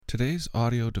Today's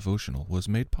audio devotional was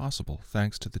made possible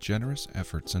thanks to the generous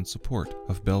efforts and support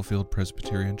of Bellefield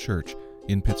Presbyterian Church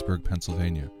in Pittsburgh,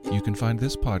 Pennsylvania. You can find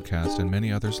this podcast and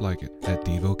many others like it at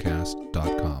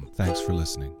devocast.com. Thanks for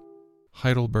listening.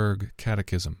 Heidelberg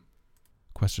Catechism.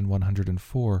 Question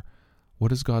 104.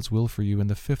 What is God's will for you in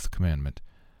the fifth commandment?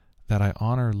 That I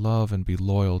honor, love, and be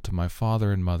loyal to my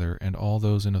father and mother and all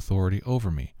those in authority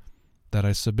over me. That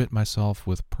I submit myself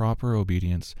with proper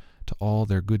obedience to all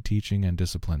their good teaching and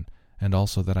discipline, and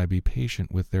also that I be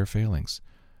patient with their failings,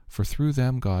 for through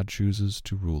them God chooses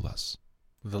to rule us.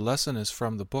 The lesson is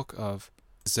from the book of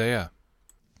Isaiah.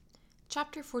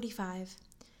 Chapter 45.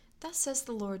 Thus says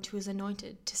the Lord to his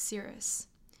anointed, to Cyrus,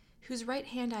 whose right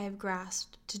hand I have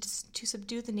grasped, to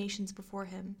subdue the nations before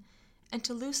him, and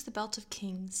to loose the belt of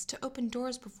kings, to open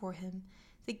doors before him,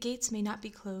 that gates may not be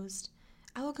closed.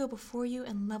 I will go before you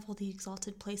and level the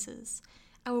exalted places.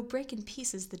 I will break in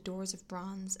pieces the doors of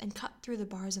bronze, and cut through the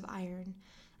bars of iron.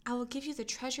 I will give you the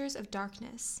treasures of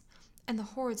darkness, and the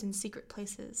hoards in secret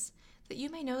places, that you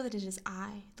may know that it is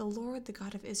I, the Lord, the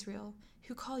God of Israel,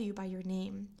 who call you by your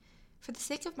name. For the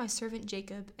sake of my servant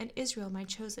Jacob, and Israel my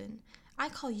chosen, I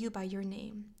call you by your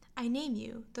name. I name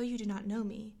you, though you do not know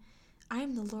me. I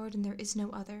am the Lord, and there is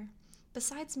no other.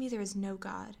 Besides me there is no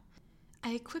God.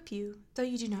 I equip you, though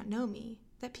you do not know me,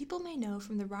 that people may know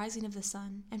from the rising of the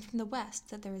sun and from the west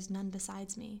that there is none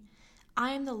besides me.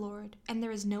 I am the Lord, and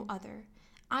there is no other.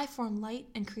 I form light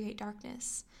and create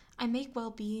darkness. I make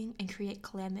well-being and create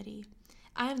calamity.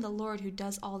 I am the Lord who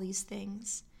does all these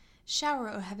things. Shower,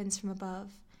 O heavens, from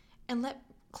above, and let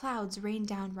clouds rain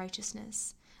down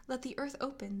righteousness. Let the earth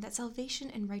open, that salvation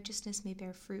and righteousness may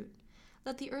bear fruit.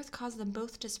 Let the earth cause them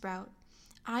both to sprout.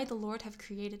 I, the Lord, have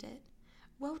created it.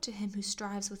 Woe to him who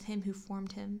strives with him who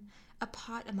formed him, a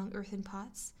pot among earthen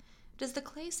pots. Does the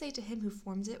clay say to him who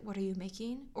forms it, what are you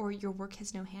making? Or your work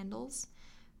has no handles?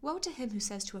 Woe to him who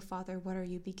says to a father, what are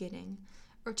you beginning?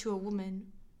 Or to a woman,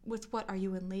 with what are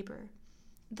you in labor?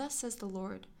 Thus says the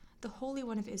Lord, the Holy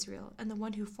One of Israel, and the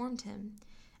one who formed him.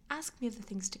 Ask me of the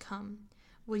things to come.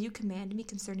 Will you command me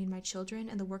concerning my children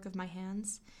and the work of my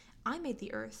hands? I made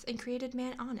the earth and created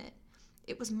man on it.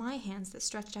 It was my hands that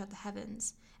stretched out the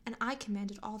heavens, and I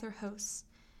commanded all their hosts.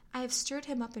 I have stirred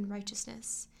him up in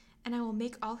righteousness, and I will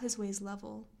make all his ways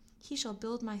level. He shall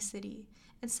build my city,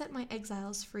 and set my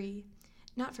exiles free,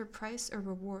 not for price or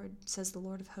reward, says the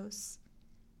Lord of hosts.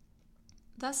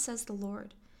 Thus says the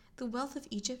Lord, the wealth of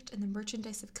Egypt and the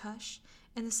merchandise of Cush,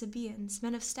 and the Sabaeans,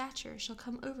 men of stature, shall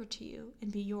come over to you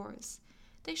and be yours.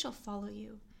 They shall follow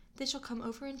you. They shall come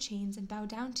over in chains and bow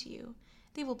down to you.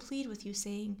 They will plead with you,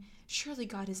 saying, surely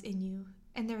God is in you,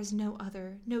 and there is no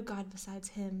other, no God besides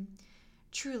him.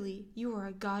 Truly, you are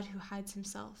a God who hides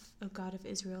himself, O God of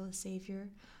Israel, a Savior.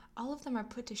 All of them are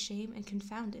put to shame and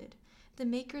confounded. The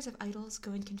makers of idols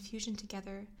go in confusion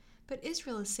together. But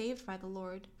Israel is saved by the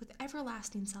Lord, with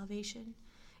everlasting salvation.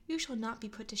 You shall not be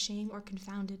put to shame or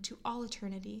confounded to all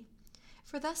eternity.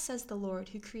 For thus says the Lord,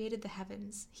 who created the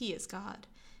heavens, he is God,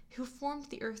 who formed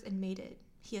the earth and made it.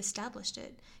 He established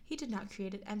it. He did not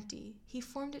create it empty. He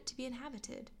formed it to be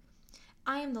inhabited.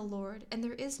 I am the Lord, and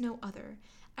there is no other.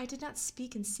 I did not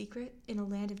speak in secret in a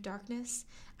land of darkness.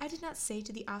 I did not say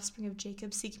to the offspring of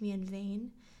Jacob, seek me in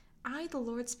vain. I, the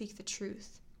Lord, speak the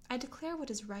truth. I declare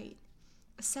what is right.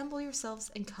 Assemble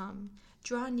yourselves and come.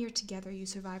 Draw near together, you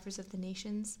survivors of the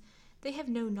nations. They have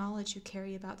no knowledge who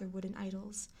carry about their wooden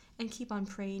idols, and keep on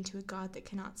praying to a God that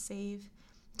cannot save.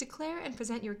 Declare and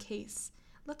present your case.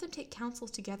 Let them take counsel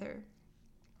together.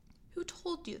 Who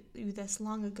told you this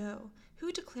long ago?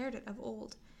 Who declared it of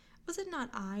old? Was it not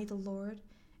I, the Lord?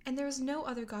 And there is no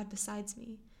other God besides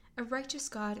me, a righteous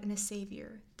God and a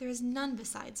Savior. There is none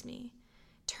besides me.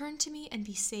 Turn to me and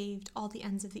be saved, all the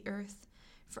ends of the earth.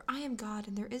 For I am God,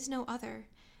 and there is no other.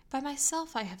 By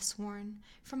myself I have sworn.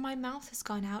 From my mouth has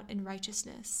gone out in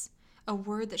righteousness, a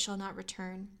word that shall not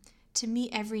return. To me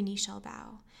every knee shall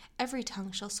bow, every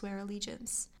tongue shall swear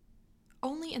allegiance.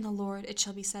 Only in the Lord it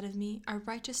shall be said of me, are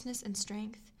righteousness and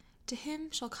strength. To him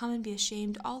shall come and be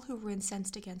ashamed all who were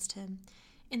incensed against him.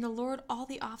 In the Lord all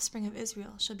the offspring of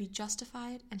Israel shall be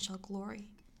justified and shall glory.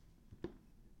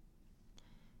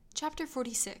 Chapter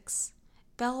 46.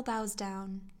 Bel bows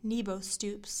down, Nebo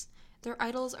stoops. Their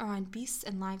idols are on beasts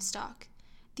and livestock.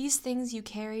 These things you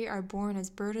carry are borne as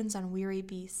burdens on weary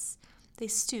beasts. They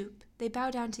stoop, they bow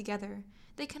down together.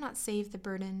 They cannot save the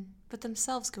burden, but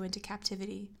themselves go into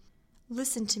captivity.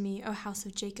 Listen to me, O house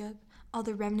of Jacob, all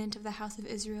the remnant of the house of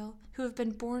Israel, who have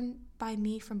been born by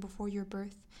me from before your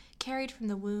birth, carried from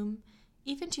the womb.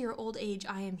 Even to your old age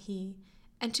I am he,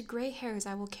 and to gray hairs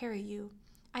I will carry you.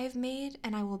 I have made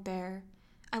and I will bear.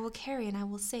 I will carry and I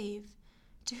will save.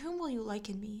 To whom will you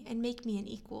liken me, and make me an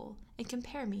equal, and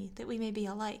compare me, that we may be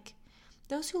alike?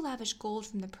 Those who lavish gold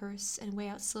from the purse, and weigh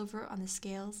out silver on the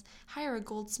scales, hire a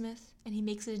goldsmith, and he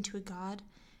makes it into a god.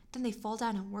 Then they fall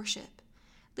down and worship.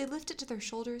 They lift it to their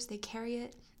shoulders, they carry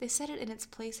it, they set it in its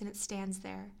place, and it stands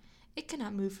there. It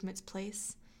cannot move from its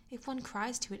place. If one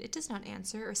cries to it, it does not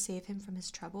answer or save him from his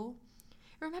trouble.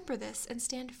 Remember this, and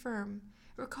stand firm.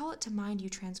 Recall it to mind, you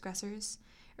transgressors.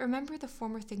 Remember the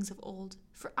former things of old,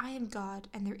 for I am God,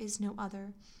 and there is no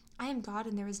other. I am God,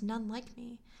 and there is none like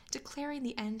me, declaring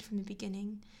the end from the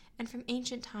beginning, and from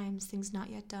ancient times things not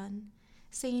yet done,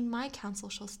 saying, my counsel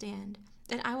shall stand,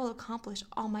 and I will accomplish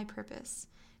all my purpose,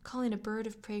 calling a bird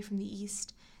of prey from the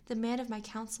east, the man of my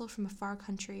counsel from a far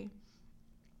country.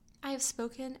 I have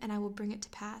spoken, and I will bring it to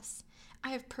pass. I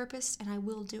have purposed, and I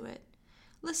will do it.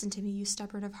 Listen to me, you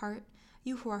stubborn of heart,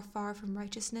 you who are far from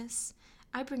righteousness.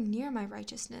 I bring near my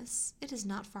righteousness, it is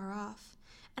not far off,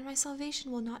 and my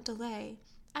salvation will not delay.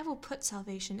 I will put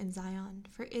salvation in Zion,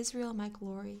 for Israel my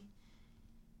glory.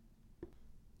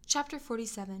 Chapter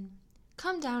 47.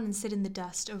 Come down and sit in the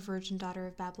dust, O virgin daughter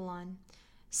of Babylon.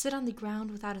 Sit on the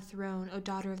ground without a throne, O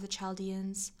daughter of the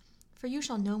Chaldeans, for you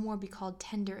shall no more be called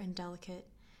tender and delicate.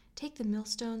 Take the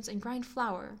millstones and grind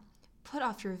flour. Put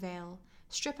off your veil.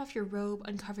 Strip off your robe,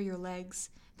 uncover your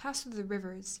legs. Pass through the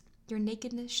rivers. Your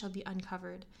nakedness shall be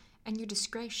uncovered, and your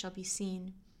disgrace shall be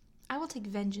seen. I will take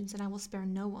vengeance, and I will spare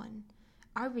no one.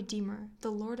 Our Redeemer,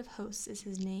 the Lord of hosts is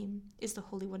his name, is the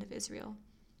Holy One of Israel.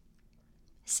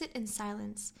 Sit in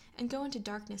silence, and go into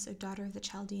darkness, O daughter of the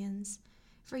Chaldeans,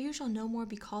 for you shall no more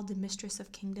be called the mistress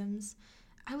of kingdoms.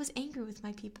 I was angry with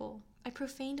my people. I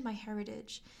profaned my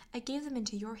heritage. I gave them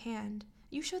into your hand.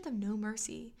 You showed them no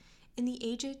mercy. In the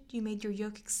aged you made your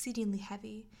yoke exceedingly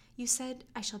heavy. You said,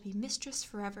 I shall be mistress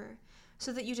forever,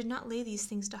 so that you did not lay these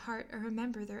things to heart or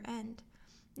remember their end.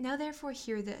 Now therefore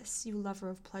hear this, you lover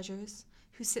of pleasures,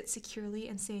 who sit securely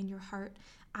and say in your heart,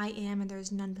 I am and there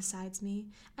is none besides me.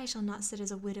 I shall not sit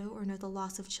as a widow or know the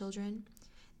loss of children.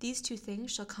 These two things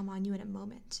shall come on you in a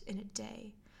moment, in a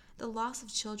day. The loss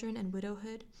of children and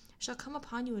widowhood shall come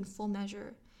upon you in full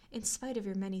measure, in spite of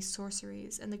your many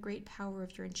sorceries and the great power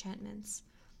of your enchantments.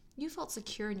 You felt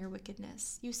secure in your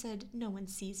wickedness. You said, no one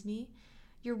sees me.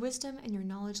 Your wisdom and your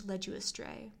knowledge led you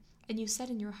astray, and you said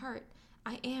in your heart,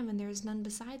 I am and there is none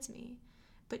besides me.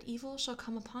 But evil shall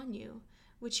come upon you,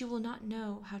 which you will not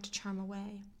know how to charm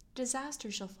away. Disaster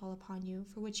shall fall upon you,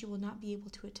 for which you will not be able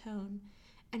to atone,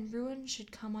 and ruin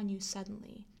should come on you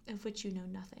suddenly, of which you know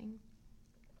nothing.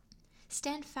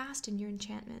 Stand fast in your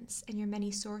enchantments and your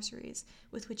many sorceries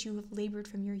with which you have labored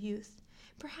from your youth.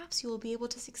 Perhaps you will be able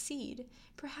to succeed.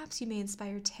 Perhaps you may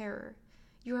inspire terror.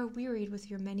 You are wearied with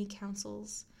your many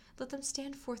counsels. Let them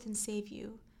stand forth and save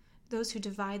you. Those who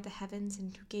divide the heavens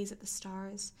and who gaze at the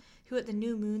stars, who at the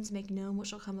new moons make known what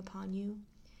shall come upon you.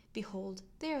 Behold,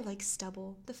 they are like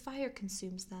stubble. The fire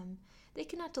consumes them. They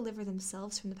cannot deliver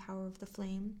themselves from the power of the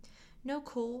flame. No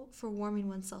coal for warming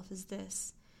oneself is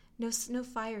this. No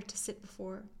fire to sit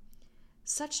before.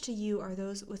 Such to you are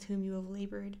those with whom you have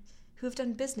labored, who have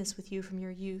done business with you from your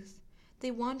youth.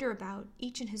 They wander about,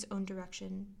 each in his own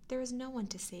direction. There is no one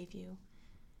to save you.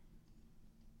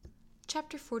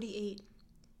 Chapter 48.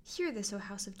 Hear this, O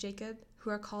house of Jacob, who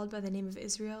are called by the name of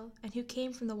Israel, and who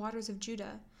came from the waters of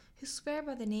Judah, who swear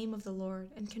by the name of the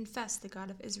Lord, and confess the God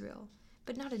of Israel,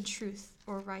 but not in truth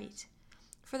or right.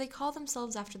 For they call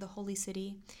themselves after the holy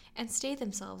city, and stay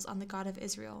themselves on the God of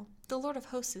Israel. The Lord of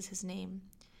hosts is his name.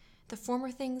 The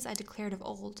former things I declared of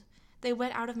old. They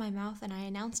went out of my mouth, and I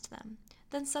announced them.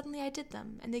 Then suddenly I did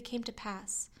them, and they came to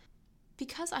pass.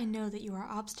 Because I know that you are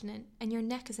obstinate, and your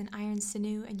neck is an iron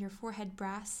sinew, and your forehead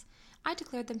brass, I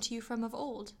declared them to you from of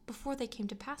old. Before they came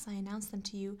to pass I announced them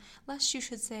to you, lest you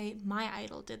should say, my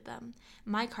idol did them.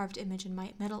 My carved image and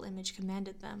my metal image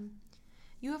commanded them.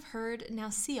 You have heard, now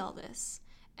see all this.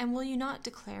 And will you not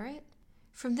declare it?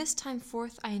 From this time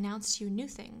forth I announce to you new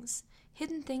things,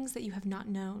 hidden things that you have not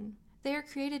known. They are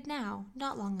created now,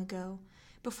 not long ago.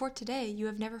 Before today you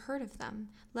have never heard of them,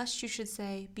 lest you should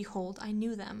say, behold, I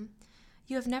knew them.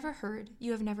 You have never heard,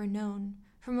 you have never known.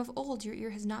 From of old your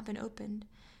ear has not been opened.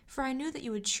 For I knew that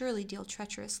you would surely deal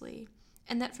treacherously,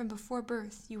 and that from before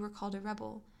birth you were called a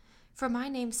rebel. For my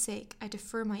name's sake I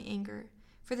defer my anger.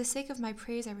 For the sake of my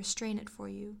praise I restrain it for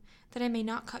you, that I may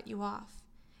not cut you off.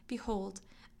 Behold,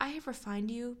 I have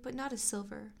refined you, but not as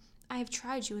silver. I have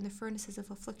tried you in the furnaces of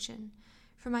affliction.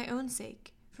 For my own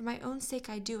sake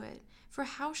I do it. For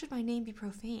how should my name be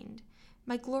profaned?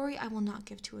 My glory I will not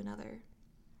give to another.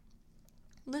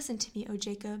 Listen to me, O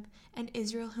Jacob, and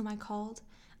Israel whom I called.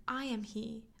 I am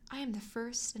he. I am the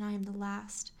first, and I am the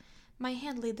last. My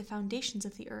hand laid the foundations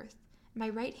of the earth, My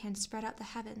right hand spread out the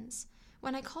heavens.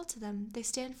 When I call to them, they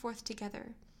stand forth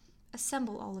together.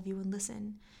 Assemble, all of you, and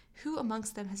listen. Who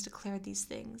amongst them has declared these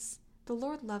things? The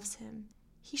Lord loves him.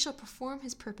 He shall perform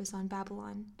his purpose on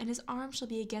Babylon, and his arm shall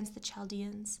be against the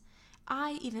Chaldeans.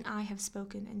 I, even I, have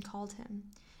spoken and called him.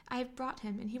 I have brought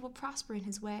him, and he will prosper in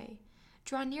his way.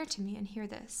 Draw near to me and hear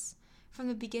this. From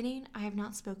the beginning I have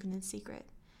not spoken in secret.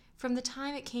 From the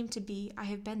time it came to be, I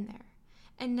have been there.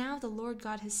 And now the Lord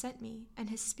God has sent me, and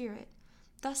his Spirit.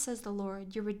 Thus says the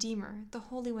Lord, your Redeemer, the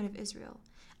Holy One of Israel.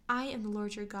 I am the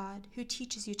Lord your God, who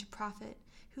teaches you to profit,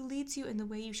 who leads you in the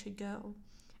way you should go.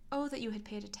 Oh, that you had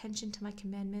paid attention to my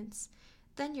commandments.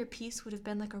 Then your peace would have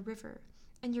been like a river,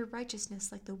 and your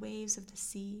righteousness like the waves of the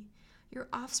sea. Your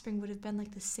offspring would have been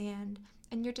like the sand,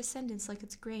 and your descendants like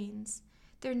its grains.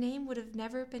 Their name would have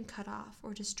never been cut off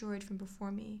or destroyed from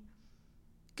before me.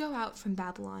 Go out from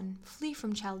Babylon, flee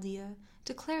from Chaldea,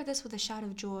 declare this with a shout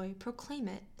of joy, proclaim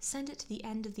it, send it to the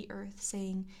end of the earth,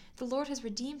 saying, the Lord has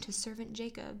redeemed his servant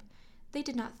Jacob. They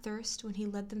did not thirst when he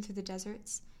led them through the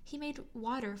deserts. He made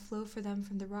water flow for them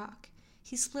from the rock.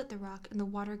 He split the rock, and the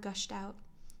water gushed out.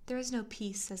 There is no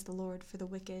peace, says the Lord, for the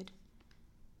wicked.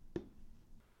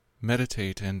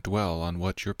 Meditate and dwell on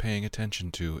what you're paying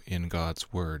attention to in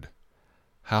God's Word.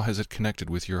 How has it connected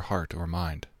with your heart or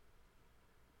mind?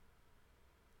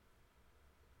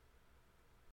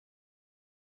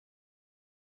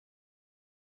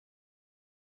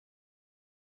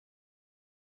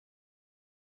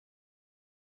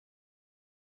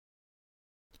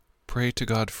 Pray to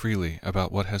God freely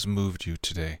about what has moved you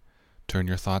today. Turn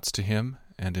your thoughts to Him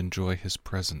and enjoy His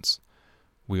presence.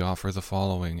 We offer the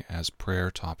following as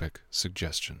prayer topic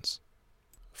suggestions.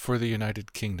 For the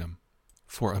United Kingdom,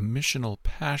 for a missional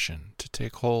passion to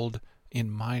take hold in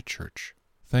my church.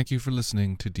 Thank you for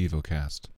listening to DevoCast.